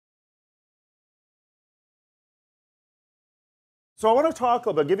So I want to talk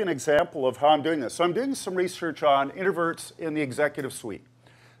about, give you an example of how I'm doing this. So I'm doing some research on introverts in the executive suite.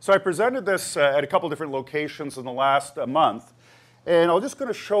 So I presented this at a couple different locations in the last month, and I'm just going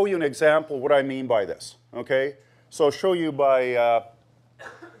to show you an example of what I mean by this, okay? So I'll show you by,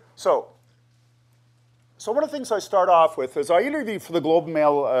 so one of the things I start off with is I interviewed for the Globe and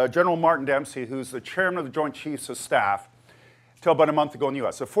Mail General Martin Dempsey, who's the chairman of the Joint Chiefs of Staff, till about a month ago in the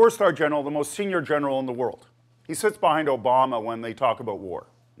U.S., a four-star general, the most senior general in the world. He sits behind Obama when they talk about war,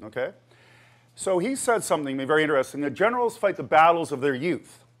 okay? So he said something very interesting, that generals fight the battles of their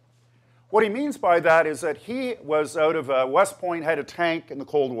youth. What he means by that is that he was out of West Point, had a tank in the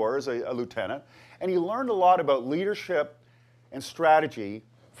Cold War as a lieutenant, and he learned a lot about leadership and strategy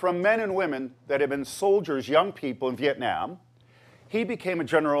from men and women that had been soldiers, young people in Vietnam. He became a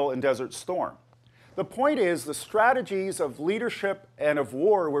general in Desert Storm. The point is the strategies of leadership and of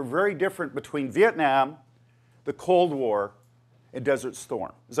war were very different between Vietnam, the Cold War, and Desert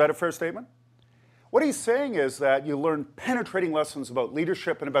Storm. Is that a fair statement? What he's saying is that you learn penetrating lessons about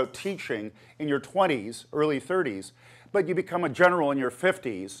leadership and about teaching in your 20s, early 30s, but you become a general in your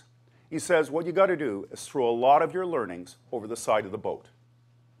 50s. He says what you got to do is throw a lot of your learnings over the side of the boat.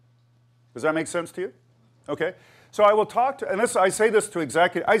 Does that make sense to you? Okay. So I will talk to, and I say this to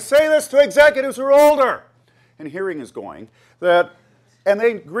executives who are older, and hearing is going, and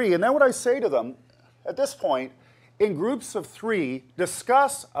they agree. And then what I say to them, at this point, in groups of 3,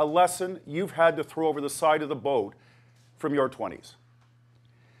 discuss a lesson you've had to throw over the side of the boat from your 20s.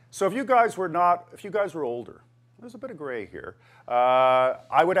 So if you guys were older, there's a bit of gray here,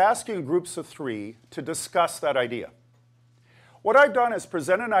 I would ask you in groups of 3 to discuss that idea. What I've done is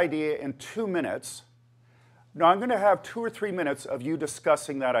present an idea in 2 minutes. Now I'm going to have 2 or 3 minutes of you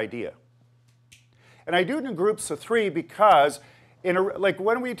discussing that idea. And I do it in groups of 3 because like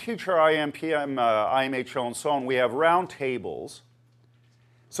when we teach our IMPM, IMHL, and so on, we have round tables,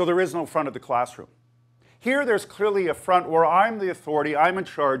 so there is no front of the classroom. Here, there's clearly a front where I'm the authority, I'm in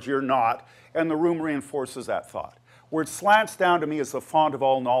charge, you're not, and the room reinforces that thought. Where it slants down to me as the font of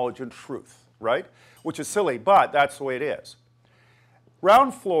all knowledge and truth, right? Which is silly, but that's the way it is.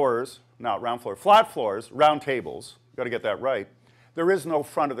 Flat floors, round tables, you've got to get that right, there is no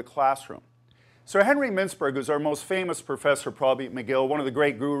front of the classroom. So Henry Mintzberg, who's our most famous professor probably at McGill, one of the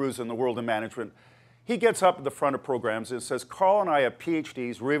great gurus in the world of management, he gets up at the front of programs and says, Karl and I have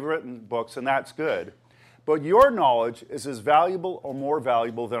PhDs, we've written books, and that's good, but your knowledge is as valuable or more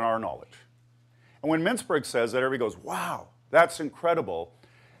valuable than our knowledge. And when Mintzberg says that, everybody goes, wow, that's incredible.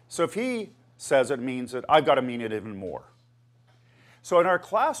 So if he says it, means that I've got to mean it even more. So in our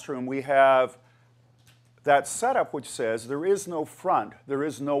classroom, we have that setup which says there is no front, there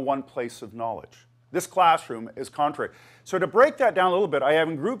is no one place of knowledge. This classroom is contrary. So to break that down a little bit, I have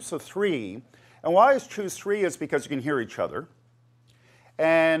in groups of 3, and why I choose 3 is because you can hear each other,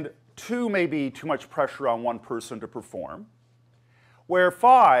 and 2 may be too much pressure on one person to perform, where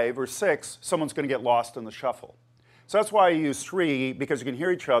 5 or 6, someone's going to get lost in the shuffle. So that's why I use 3, because you can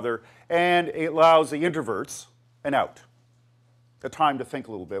hear each other, and it allows the introverts an out, the time to think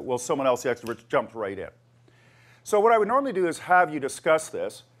a little bit, while someone else, the extroverts, jump right in. So what I would normally do is have you discuss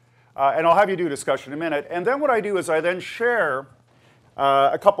this, and I'll have you do a discussion in a minute, and then what I do is I then share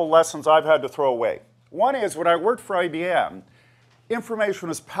a couple lessons I've had to throw away. One is when I worked for IBM, information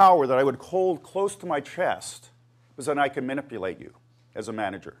was power that I would hold close to my chest, because then I can manipulate you as a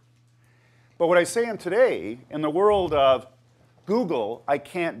manager. But what I say in today, in the world of Google, I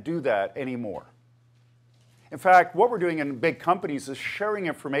can't do that anymore. In fact, what we're doing in big companies is sharing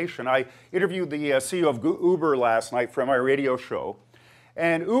information. I interviewed the CEO of Uber last night for my radio show.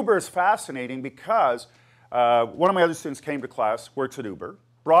 And Uber is fascinating because one of my other students came to class, works at Uber,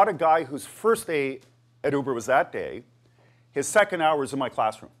 brought a guy whose first day at Uber was that day. His second hour was in my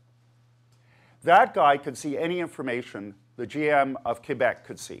classroom. That guy could see any information the GM of Quebec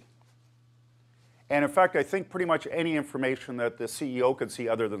could see. And in fact, I think pretty much any information that the CEO could see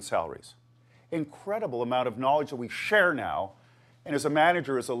other than salaries. Incredible amount of knowledge that we share now, and as a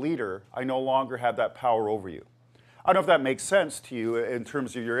manager, as a leader, I no longer have that power over you. I don't know if that makes sense to you in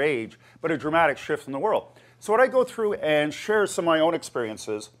terms of your age, but a dramatic shift in the world. So what I go through and share some of my own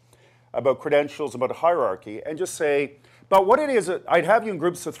experiences about credentials, about hierarchy, and just say, but what it is, I'd have you in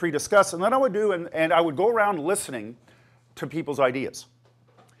groups of 3 discuss, and then I would do, and I would go around listening to people's ideas.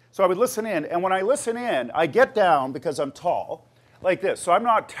 So I would listen in, and when I listen in, I get down, because I'm tall, like this. So I'm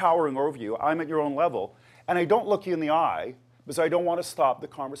not towering over you, I'm at your own level, and I don't look you in the eye because I don't want to stop the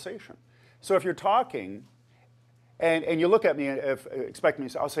conversation. So if you're talking and you look at me and expect me,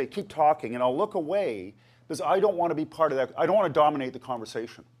 I'll say, keep talking, and I'll look away because I don't want to be part of that. I don't want to dominate the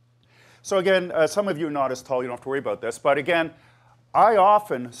conversation. So again, some of you are not as tall, you don't have to worry about this, but again, I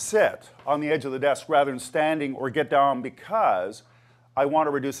often sit on the edge of the desk rather than standing or get down because I want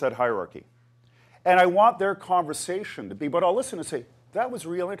to reduce that hierarchy. And I want their conversation to be, but I'll listen and say, that was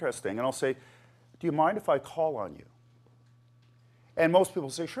real interesting. And I'll say, do you mind if I call on you? And most people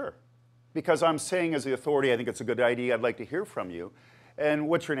say, sure. Because I'm saying as the authority, I think it's a good idea, I'd like to hear from you. And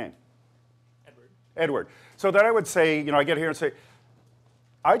what's your name? Edward. Edward. So then I would say, I get here and say,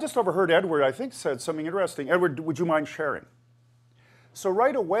 I just overheard Edward, I think, said something interesting. Edward, would you mind sharing? So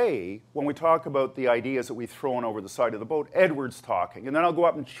right away, when we talk about the ideas that we've thrown over the side of the boat, Edward's talking. And then I'll go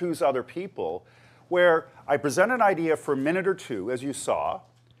up and choose other people where I present an idea for a minute or two, as you saw.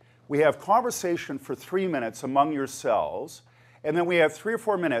 We have conversation for 3 minutes among yourselves. And then we have 3 or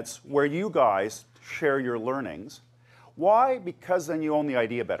 4 minutes where you guys share your learnings. Why? Because then you own the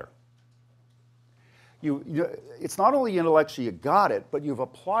idea better. It's not only intellectually you got it, but you've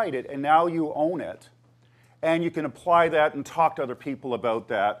applied it, and now you own it. And you can apply that and talk to other people about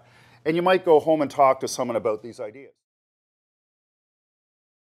that. And you might go home and talk to someone about these ideas.